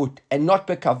betaut and not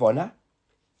bekavona,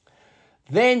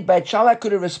 then Beit Shammai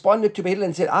could have responded to Beit Hillel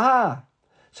and said,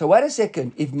 so wait a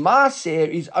second, if maaseh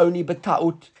is only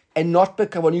betaut and not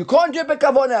bekavona, you can't do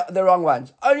bekavona, the wrong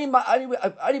ones, only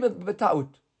betaut.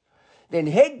 Then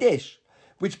hegdesh,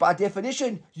 which by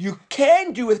definition you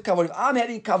can do with kavona. If I'm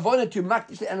having kavona to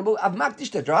makdish the animal, I've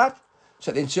makdished it, right?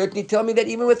 So then certainly tell me that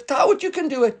even with ta'ut you can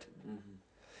do it. Mm-hmm.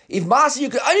 If maaseh you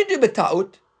can only do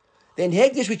beta'ut, then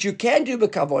hegdesh, which you can do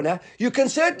bekavona, you can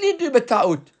certainly do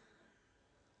beta'ut.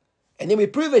 And then we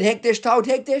prove it, hegdesh, ta'ut,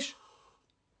 hegdesh.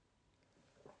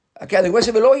 Okay, the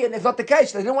question of the law here, and that's not the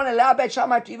case. They didn't want to allow Beit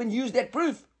Shammai to even use that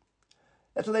proof.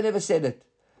 That's why they never said it.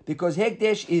 Because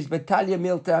hekdesh is betalia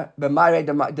milta b'mare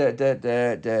the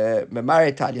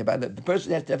b'mare talia. But the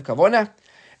person has to have kavona.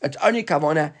 It's only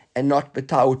kavona and not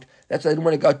betaut. That's why I didn't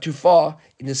want to go too far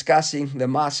in discussing the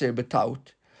maser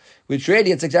betaut, which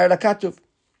really it's gzera katuv.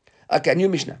 Okay, new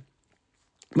Mishnah.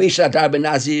 Mishnah dar ben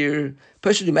nazir.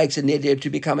 Person who makes a neder to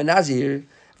become a nazir.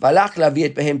 Valach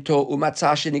laviet behemto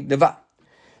umatzah shenigneva.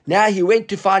 Now he went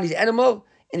to find his animal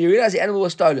and he realized the animal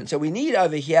was stolen. So we need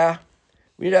over here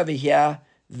the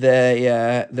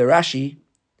Rashi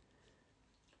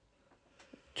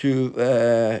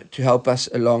to help us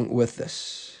along with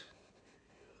this.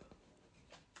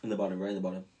 In the bottom, right in the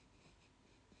bottom.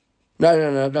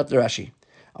 No, not the Rashi.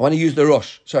 I want to use the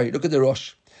Rosh. Sorry, look at the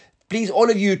Rosh. Please, all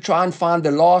of you, try and find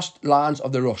the last lines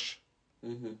of the Rosh.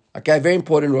 Mm-hmm. Okay, very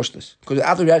important Rosh this, because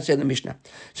after we had said in the Mishnah.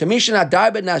 So Mishnah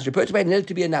Nadar ben Nazir, the person made a neder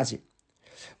to be a Nazir.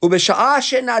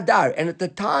 Ubesha'ah Nadar, and at the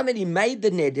time that he made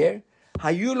the neder,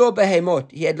 Hayulo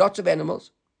behemot, he had lots of animals.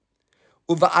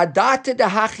 Uva'adata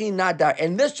dahachi nadar,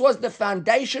 and this was the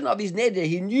foundation of his neder.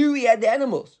 He knew he had the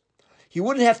animals. He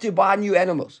wouldn't have to buy new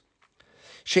animals.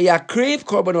 Sheyakriv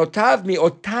korbonotav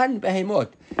mi'otan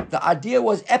behemot. The idea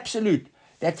was absolute,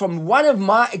 that from one of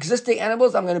my existing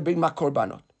animals, I'm going to bring my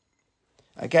korbanot.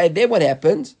 Okay, then what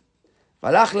happens?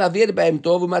 And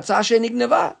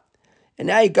And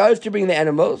now he goes to bring the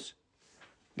animals.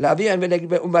 Look at the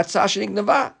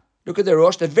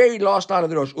Rosh, the very last line of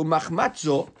the Rosh.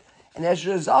 And as a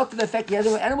result of the fact he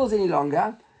hasn't got animals any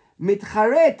longer,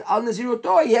 mitcharet al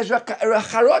naziruto, he has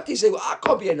racharot. He says, well, I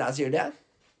can't be a nazir now.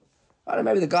 I don't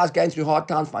know, maybe the guy's going through hard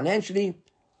times financially,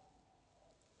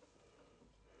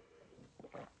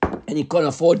 and he couldn't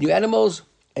afford new animals,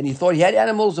 and he thought he had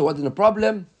animals, so it wasn't a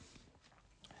problem.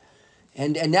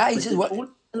 And now he says, what? All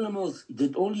animals,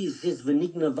 that only says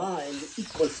Venignava and the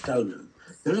sheep was stolen.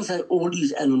 It doesn't say all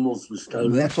these animals were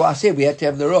stolen. Well, that's why I said we had to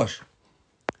have the Rosh.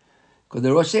 Because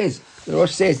the Rosh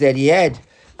says that he had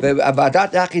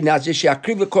Abadat Achi Nazir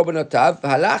she'akriv lekorbonotav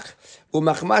halach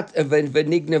umachmat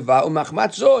v'nigneva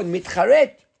umachmat zo and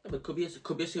mitcharet. But could be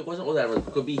it wasn't all the animals.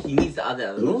 Could be he needs the other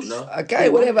animals, you know? Okay,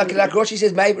 whatever. Like Roshi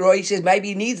says, maybe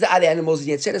he needs the other animals and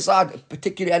he had set aside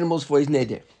particular animals for his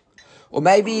neder. Or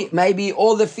maybe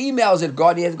all the females that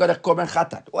God he has got a korban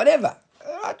chatat. Whatever.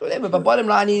 Right, whatever. But bottom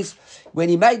line is, when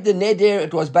he made the neder,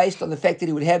 it was based on the fact that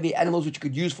he would have the animals which he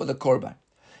could use for the korban.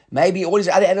 Maybe all his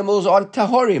other animals aren't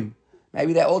tahorim.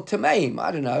 Maybe they're all tameim.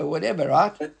 I don't know, whatever,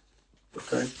 right?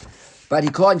 Okay. But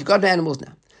he's got no animals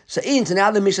now. So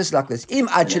now the Mishnah is like this. Im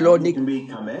ad shelo can be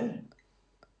tameh.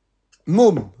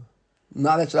 mum.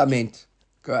 No, that's what I meant.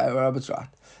 Robert's right.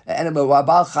 An animal, while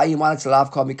chayim, while it's alive,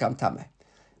 can't become tameh.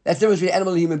 That's the difference between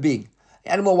animal and human being.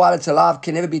 Animal, while it's alive,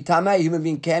 can never be tameh. Human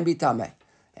being can be tameh.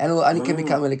 Animal only can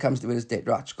become when it's dead.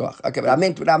 Right, okay, but I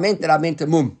meant a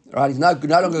mum. Right, he's no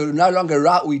longer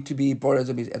ra'ui to be brought as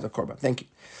a korban. Thank you.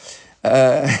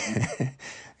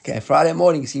 Okay, Friday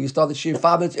morning, see, we start the shir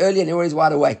 5 minutes early and everybody's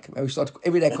wide awake. Maybe we start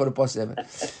every day 7:15.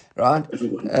 Right?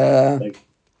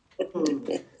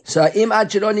 So, im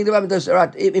ad shelo nigneva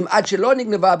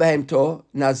behem to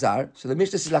nazar. So the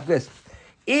Mishnah says like this.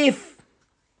 If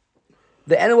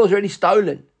the animal was already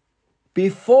stolen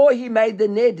before he made the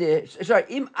neder, sorry,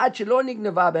 im ad shelo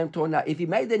nigneva behem to nazar. If he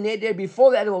made the neder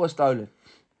before the animal was stolen.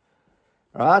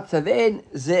 Right? So then,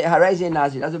 harei ze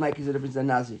nazir. Doesn't make a difference to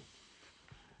nazir.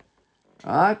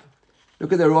 Right?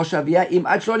 Look at the Rosh Haviyah. Im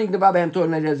ad shelo nigneva behem to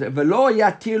nazir. V'lo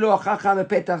yatir lo chacham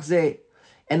bepetach zeh.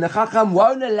 And the chacham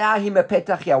won't allow him a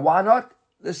petach here. Why not?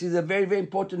 This is a very, very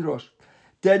important Rosh.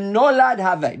 The nolad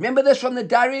have. Remember this from the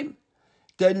Darim?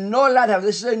 The nolad have.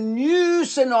 This is a new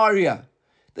scenario.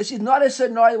 This is not a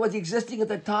scenario that was existing at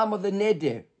the time of the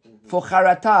neder for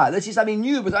charata. This is something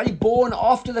new. It was only born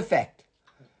after the fact.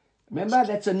 Remember,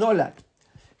 that's a nolad.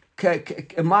 We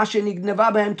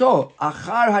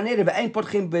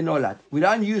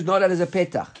don't use nolad as a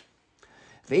petach.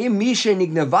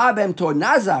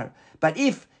 But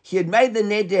if he had made the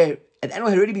neder and the animal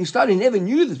had already been stolen, he never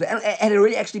knew this, but the animal had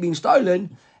already actually been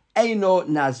stolen, Eino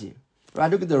Nazir. Right,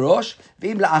 look at the Rosh.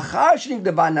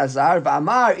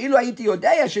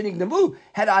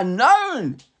 Had I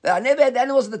known that I never had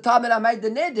animals at the time that I made the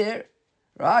neder,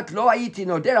 right? Lo ayiti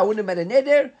noder, I wouldn't have made a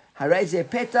neder. Harei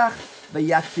petach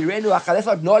v'yatirenu achal. That's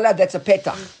not nolad, that's a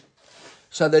petach.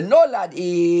 So the nolad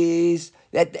is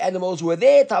that the animals were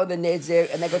there, time of the neder,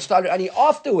 and they got started only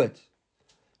afterwards.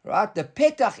 Right? The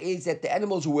petach is that the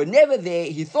animals were never there,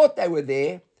 he thought they were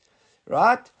there,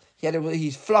 right?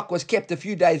 His flock was kept a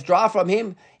few days dry from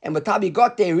him, and by the time he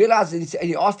got there, he realized, and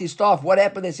he asked his staff what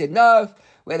happened. They said, no,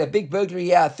 we had a big burglary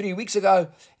here 3 weeks ago,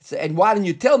 and why didn't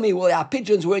you tell me? Well, our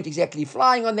pigeons weren't exactly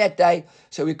flying on that day,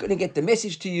 so we couldn't get the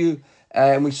message to you,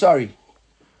 and we're sorry.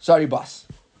 Sorry, boss.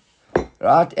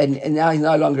 Right? And now he's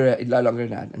no longer a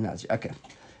Nazir. Okay.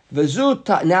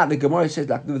 Now the Gemara says,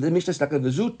 like the Mishnah says, like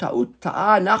V'zu ta'ut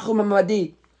ta'a Nachum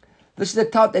HaMamadi. This is the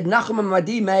ta'ut that Nachum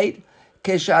HaMamadi made.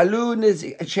 She'alu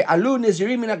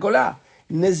Nazirim min HaGolah.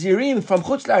 Nazirim from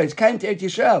Chutz La'aretz came to Eretz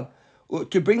Yisrael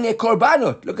to bring their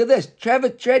korbanot. Look at this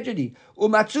tragedy.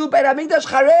 Umatzu Beit HaMikdash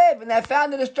charev, and they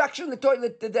found the destruction. The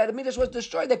Mikdash was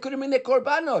destroyed. They couldn't bring their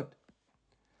korbanot.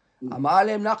 Amar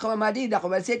lehem Nachum HaMamadi.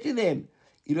 Nachum HaMamadi said to them,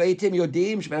 Ilo haytem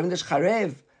yodim sheBeit HaMikdash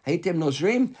charev. Had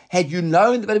you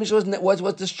known that the Mikdash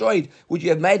was destroyed, would you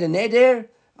have made a neder?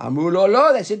 Amru lo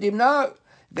lo. They said to him, no.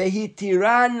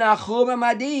 Vehitiran Nachum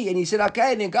HaMamadi. And he said,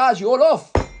 okay, then guys, you're all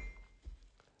off.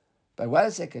 But wait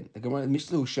a second. The Gemara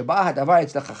Mishlu Shabbat Hadavar,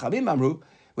 it's the Chachamim Amru.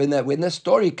 When the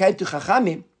story came to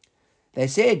Chachamim, they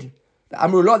said,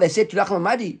 Amru lo, they said to Nachum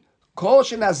HaMamadi, Kol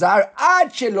shenazar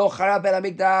ad shelo charav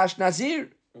Beit HaMikdash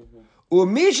Nazir.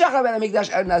 Umi shachar Beit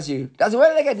HaMikdash ad Nazir. Doesn't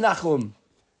where they get Nachum.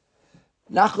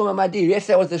 Nachum HaMamadi, yes,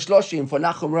 that was the Shloshim for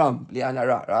Nachum Ram,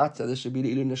 Li'anara, right? So this should be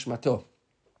Ilu Nishmato.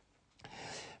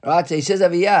 Right, so he says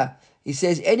over here, he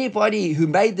says, anybody who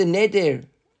made the neder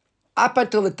up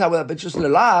until the time that Beit Shus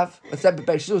alive, except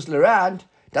Beit Shus around,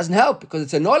 doesn't help because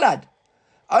it's a nolad.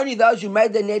 Only those who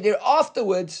made the neder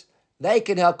afterwards, they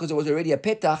can help because it was already a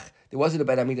petach There wasn't a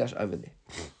Beit HaMikdash over there.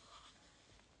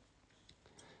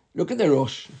 Look at the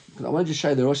Rosh. I wanted to show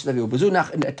you the Rosh that we were.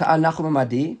 Nachum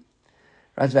Amadi.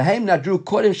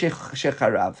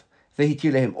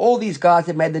 All these guys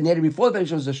that made the neder before the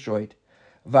Beit was destroyed.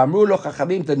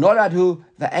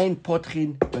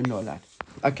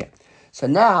 Okay, so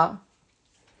now,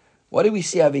 what do we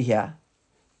see over here?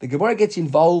 The Gemara gets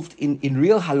involved in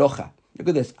real halacha. Look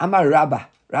at this. Amar Rabbah.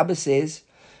 Rabbah says,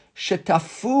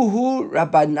 Shetafuhu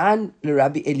Rabbanan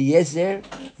Rabbi Eliezer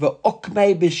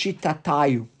ve'okmei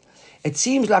b'shitatayu. It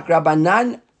seems like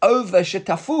Rabbanan over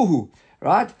Shetafuhu,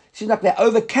 right? It seems like they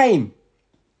overcame,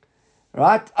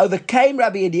 right? Overcame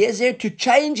Rabbi Eliezer to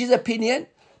change his opinion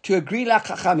to agree like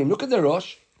Chachamim. Look at the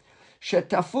Rosh.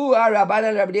 Shetafuhu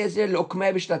Rabbanan Rabbi Eliezer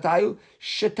ve'okmei b'shitatayu.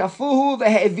 Shetafuhu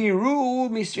ve'heviruhu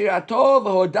misirato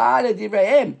ve'hoda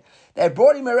ledivreihem. They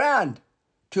brought him around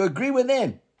to agree with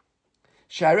them.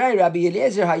 Sharei Rabbi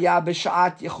Eliezer haya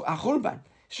b'sha'at ha'churban.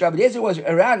 So Rabbi Eliezer was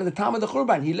around at the time of the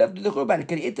Churban. He lived in the Churban.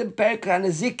 K'ri'itim perek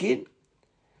ha'nezikin.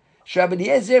 Rabbi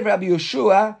Eliezer, Rabbi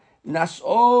Yeshua,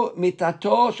 nas'o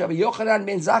mitato, Rabbi Yochanan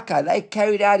ben Zakkai. They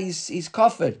carried out his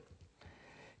coffin.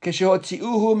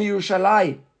 K'shehotzi'uhu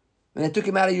miYerushalayim. When they took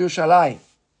him out of Yerushalayim.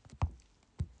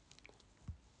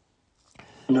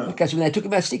 No. Okay, so when they took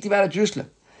him out, sticked him out of Jerusalem.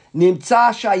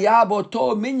 Nimtza shaya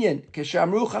boto minyan.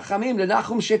 K'shamru chachamim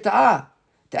lenachum sheta'ah.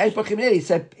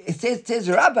 It says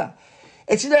Rabbah.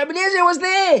 It says Rabbi Eliezer was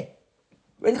there.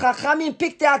 When Chachamim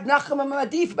picked out Nachum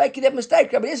Amadi for making that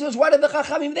mistake, Rabbi Eliezer was one of the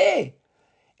Chachamim there.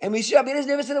 And we see Rabbi Eliezer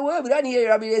never said a word. We don't hear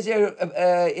Rabbi Eliezer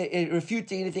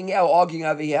refuting anything else or arguing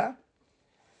over here.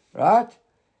 Right?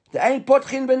 The Ein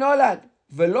Potchin Benolad.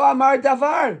 Velo Amar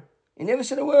Davar. He never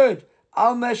said a word.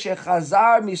 Alma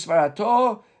Shechazar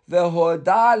Misvarato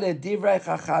Vehoda Ledivrei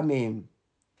Chachamim.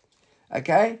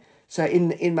 Okay? So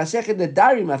in Masechet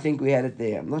Nedarim, I think we had it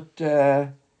there.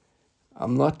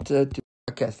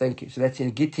 Okay, thank you. So that's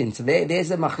in Gittin. So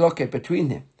there's a machloket between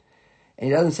them, and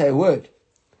he doesn't say a word.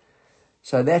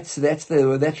 So that's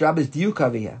Rabbi's diuk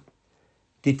over here.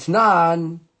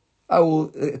 Ditnan.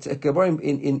 Oh, it's a Gemara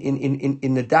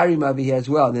in the Darim over here as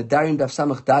well. In the Darim Daf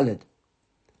Samach Daled.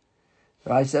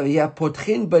 Right. So over here,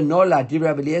 Potchin benola di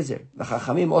Rabbi Eliezer. The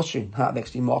Chachamim Osrin. I've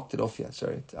actually marked it off here.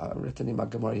 Sorry, I've written in my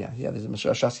Gemara here. Yeah, there's a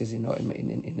Mashashas in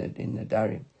the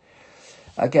Darim.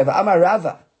 Okay, Amar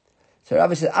Rava. So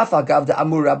Rabbi says, Afal gav the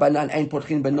Amur Rabbanan ein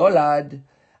potchin benolad,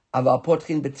 aval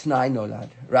potchin betnai nolad.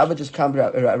 Rabbi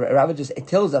just it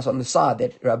tells us on the side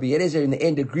that Rabbi Eliezer in the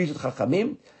end agrees with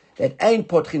Chachamim that ein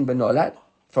potchin benolad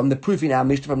from the proof in our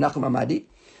Mishnah from Nachum Amadi,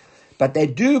 but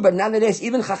nonetheless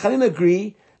even Chachamim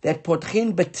agree that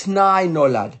potchin betnai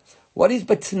nolad. What is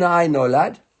betnai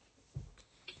nolad?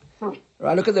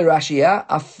 Right, look at the Rashi here.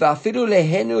 Afilu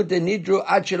lehenu denidru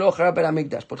ad shelo charav ben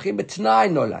hamikdash. Potchin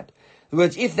betnai nolad. In other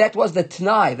words, if that was the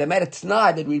T'nai, they made a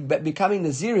T'nai that we'd be becoming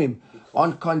Nazirim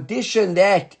on condition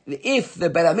that if the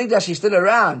Beit HaMikdash is still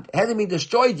around, it hasn't been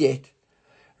destroyed yet,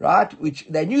 right? Which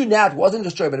they knew now it wasn't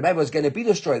destroyed, but maybe it was going to be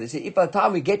destroyed. They said, if by the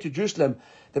time we get to Jerusalem,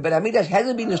 the Beit HaMikdash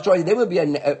hasn't been destroyed, there will be a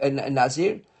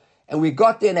Nazir. And we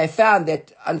got there and they found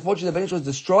that unfortunately the Beit HaMikdash was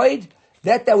destroyed,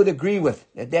 that they would agree with,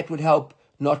 that would help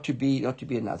not to be a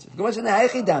Nazir.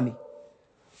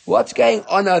 What's going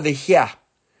on over here?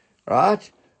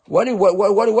 Right? What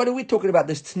are we talking about,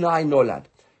 this T'nai Nolad?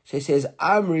 So he says,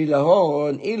 Amri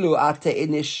lahon ilu ate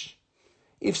inish.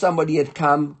 If somebody had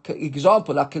come,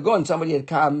 example, like Kagon, somebody had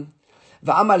come,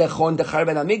 va'amar lechon dechar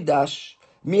ben hamikdash,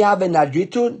 mi have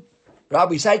nadritun? Right,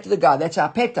 we say to the guy, that's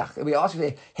our petach. And we ask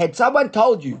him, had someone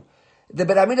told you the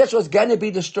Beit HaMikdash was going to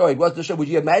be destroyed, would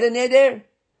you have made a neder?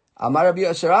 Amar Rabbi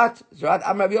Yossi,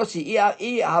 Amar Rabbi Yossi, I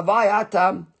havai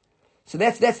atam. So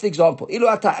that's the example.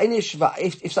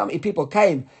 If some people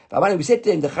came, we said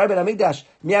to them, the Char Ben HaMikdash,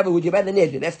 would you make the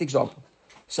neder? That's the example.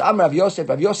 So Rav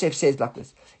Yosef says like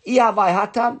this,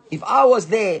 if I was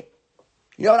there,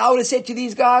 you know what I would have said to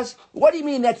these guys? What do you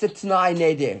mean that's a T'nai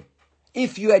neder?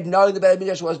 If you had known the Beit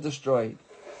HaMikdash was destroyed.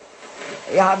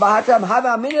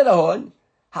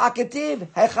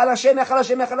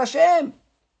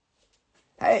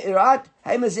 Hey, right?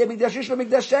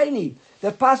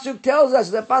 The pasuk tells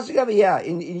us, the pasuk over here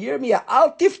in Yirmiyah,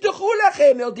 Al tiftachu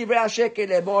lachem el divrei hashekel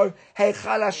lemor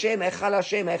heichal Hashem, heichal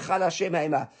Hashem, heichal Hashem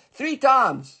heima. 3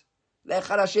 times.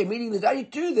 Heichal Hashem, meaning there's only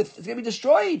 2 that's going to be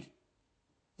destroyed.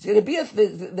 It's going to be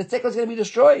the second is going to be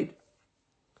destroyed.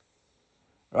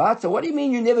 Right? So what do you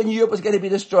mean you never knew it was going to be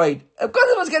destroyed? Of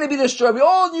course it was going to be destroyed. We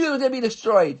all knew it was going to be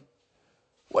destroyed.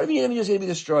 What do you mean you never knew it was going to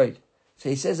be destroyed? So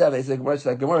he says that, it's the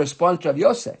Gemara responds to Rav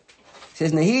Yosef. He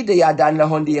says, Nehida yadan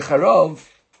lahon di yecharov,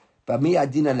 b'mi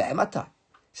adina le'emata. He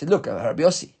said, look, Rabbi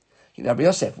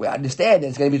Yosef, we understand that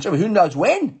it's going to be destroyed, but who knows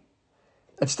when?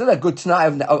 It's still a good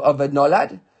tonight of a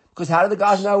nolad, because how do the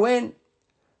guys know when?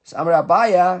 So Amar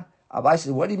Abaya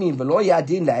says, what do you mean? V'lo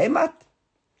yadin la'emat?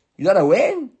 You don't know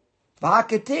when?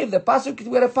 V'haketiv, the pasuk,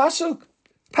 where the pasuk?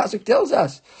 Pasuk tells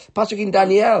us. Pasuk in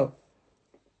Daniel.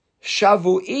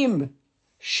 Shavuim,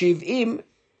 shivim,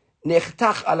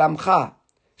 nechtach alamcha.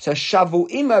 So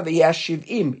Shavuim over here,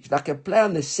 shivim. It's like a play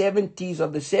on the 70s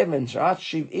of the sevens, right?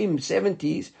 Shivim,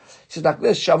 70s. It's like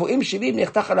this. Shavuim, shivim,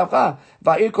 nechtach alamcha.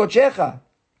 Va'ir kochecha.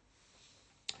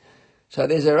 So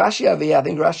there's a Rashi over here. I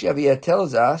think Rashi over here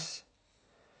tells us,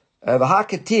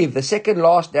 V'haketiv, the second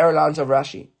last narrow lines of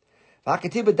Rashi.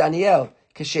 V'haketiv b'Daniel,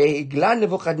 k'shehiglan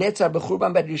Nebuchadnezzar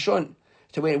b'churban bet rishon.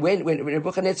 So when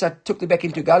Nebuchadnezzar took them back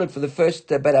into Galut for the first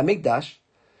Beit HaMikdash,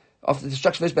 after the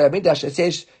destruction of the first Beit HaMikdash, it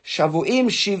says, Shavuim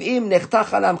shivim nechtach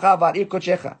alamcha v'arir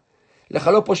kochecha.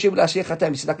 L'chalo poshim l'ashir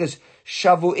chatam. It's like this,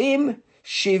 Shavuim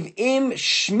shivim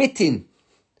shmitin.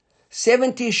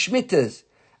 70 shmitters.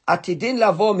 Atidin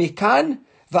lavo mikan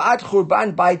va'ad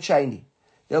churban bait sheni.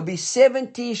 There'll be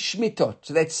 70 shmitot.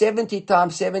 So that's 70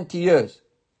 times 70 years.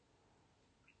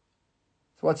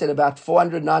 So what's that, about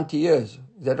 490 years?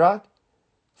 Is that right?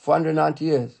 490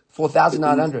 years.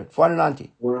 4,900.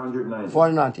 490.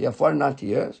 490. Yeah, 490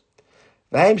 years.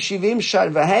 V'hem shivim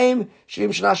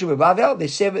shana shu beBavel.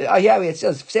 There's 7. Oh yeah, it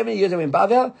says 70 years in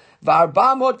Bavel.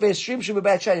 V'arbamot v'eshrim shu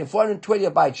beBeit Sheni. 420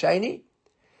 of Beit Sheni.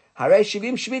 Harei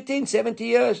shivim shmitin. 70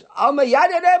 years. Alma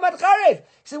yadeh mat charev. He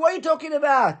said, what are you talking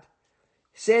about?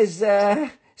 Says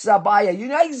Zabaya, you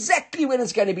know exactly when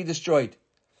it's going to be destroyed.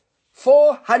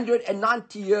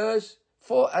 490 years.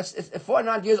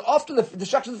 490 years after the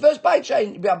destruction of the first Beit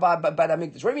Sheni, by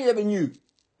HaMikdash. What do you mean you never knew?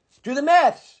 Do the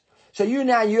maths. So you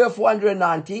now, year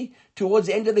 490, towards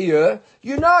the end of the year,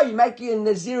 you know you're making a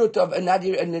Nazirut of a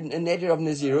Nadir of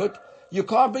Nazirut. You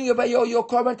can't bring your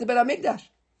korban to Beit HaMikdash.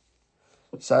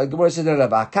 So Gemara says, but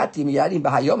we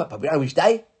don't know which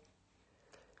day.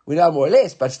 We know more or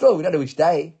less, but still, we don't know which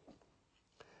day.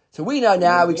 So we know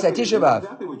now, we say Tisha B'Av.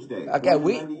 Exactly which day. Okay,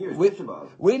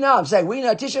 we know, I'm saying, we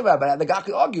know Tisha B'Av, but the guy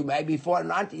could argue maybe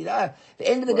 490, you know, the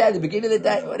end of the day, the beginning of the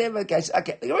day, whatever the case.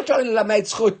 Okay, you're not trying to make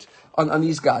schut on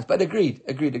these guys, but agreed.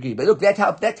 But look,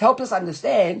 that helped us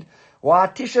understand why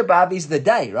Tisha B'Av is the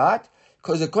day, right?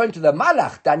 Because according to the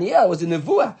Malach, Daniel was in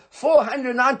Nevuah,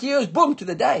 490 years, boom, to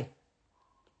the day.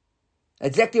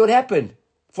 Exactly what happened.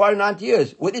 490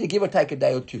 years, within a give or take a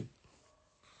day or two.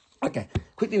 Okay,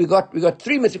 quickly, we got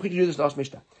 3 minutes to quickly do this last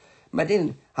Mishnah.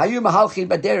 Madin, Hayu Mahalchin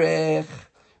Baderech.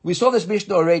 We saw this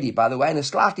Mishnah already, by the way, in a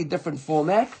slightly different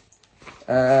format.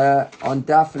 On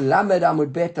Daf Lamed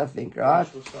Amud Bet, I think, right?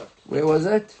 Where was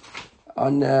it?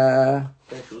 On, no,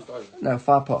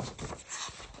 far past.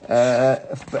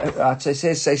 So it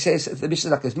says, the Mishnah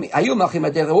is like this. Hayu Mahalchin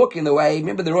Baderech, walking the way.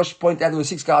 Remember the Rosh pointed out there were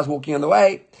 6 guys walking on the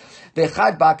way. There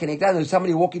was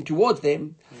somebody walking towards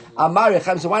them.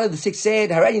 So one of the 6 said,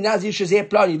 Harani Nazir Shazir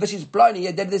Plani. This is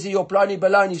Plani. This is your Plani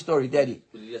Balani story, Daddy.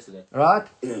 Was it yesterday? Right?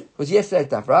 It was yesterday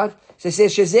stuff, right? So it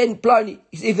says, Shazir Plani.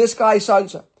 If this guy is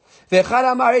so-and-so. The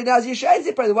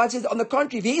one says, on the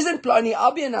contrary, if he isn't Plani,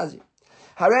 I'll be a Nazir.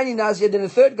 Harani Nazir. Then the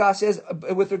third guy says,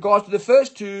 with regards to the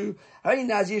first 2, Harani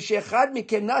Nazir Shechad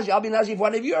Mikem Nazir. I'll be Nazir if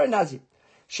one of you are a Nazir.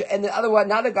 And the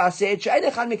another guy said,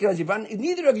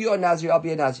 neither of you are Nazir, I'll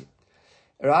be a Nazir.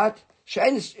 Right?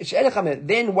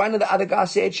 Then one of the other guys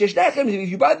said, if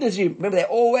you both Nazirim, remember they're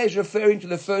always referring to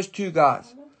the first 2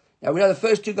 guys. Now we know the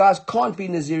first 2 guys can't be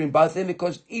Nazirim, both of them,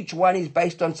 because each one is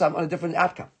based on a different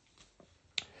outcome.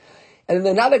 And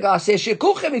then another guy says, if you're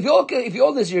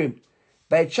all Nazirim,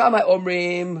 Beit Shammai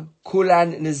Omrim,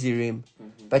 Kulan Nazirim.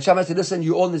 Beit Shammai said, listen,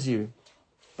 you're all Nazirim.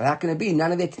 But how can it be?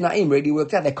 None of their Tnaim really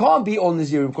worked out. They can't be all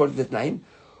Nazirim according to the Tnaim.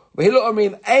 Beit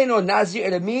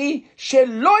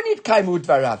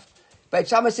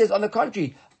Shammai says, on the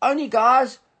contrary, only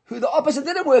guys who the opposite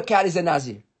didn't work out is a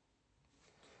Nazir.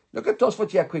 Look at Tosfot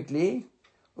here quickly.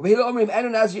 It says, we're going to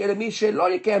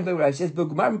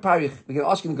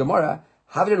ask in the Gemara,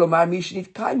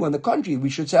 on the contrary, we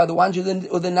should say are the ones who the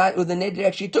Neder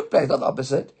actually took place, not the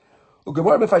opposite.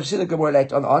 If I should see the Gemara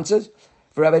later on the answers,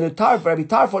 for Rabbi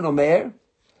Tarfon Omer,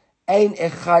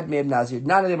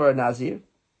 none of them are a Nazir.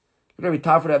 Very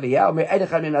tough over here. I'm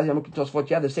looking to Tosfot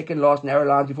here, the second last narrow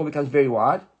line before it becomes very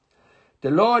wide. The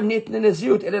law nitne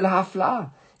nazirut el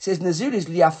hafla. It says nazir is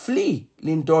liafli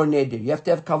lindor neder. You have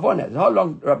to have kavona. How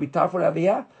long Rabbi Tarfon over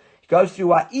here? He goes through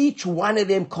why each one of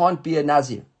them can't be a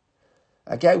nazir.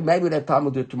 Okay, maybe we'll have time.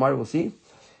 We'll do it tomorrow. We'll see.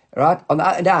 Right?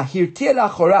 Now, hirtir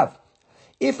lachorav.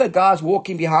 If a guy's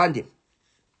walking behind him,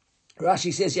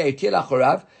 Rashi says, yeah, hirtir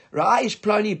lachorav. Ra'ish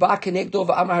plani ba kenegdo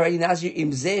v'amar harei nazir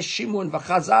im zeh Shimon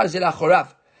v'chazar zeh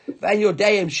lachorav. V'en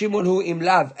yodeim Shimon hu im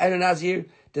lav and a nazir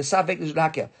The Savek is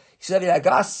Lakia. He said, a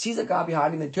guy sees a guy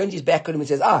behind him and turns his back on him and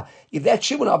says, if that's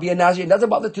Shimon, I'll be a Nazir. And doesn't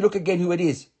bother to look again who it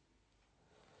is.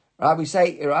 Right? We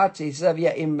say, right? He says,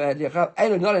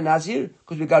 not a Nazir,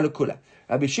 because we go to Kula.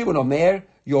 Rabbi Shimon Omer,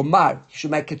 you're mar. You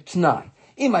should make a Tnai.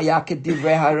 He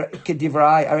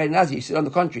said, on the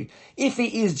contrary, if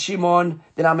he is Shimon,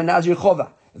 then I'm a Nazir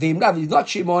Chova. If he's not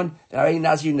Shimon, then I'm a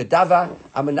Nazir Nadava.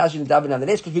 I'm a Nazir Nadava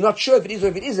nonetheless, because we're not sure if it is or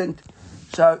if it isn't.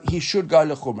 So he should go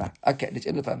Lechumrah. Okay, let's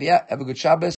end the Faviyah. Have a good Shabbos.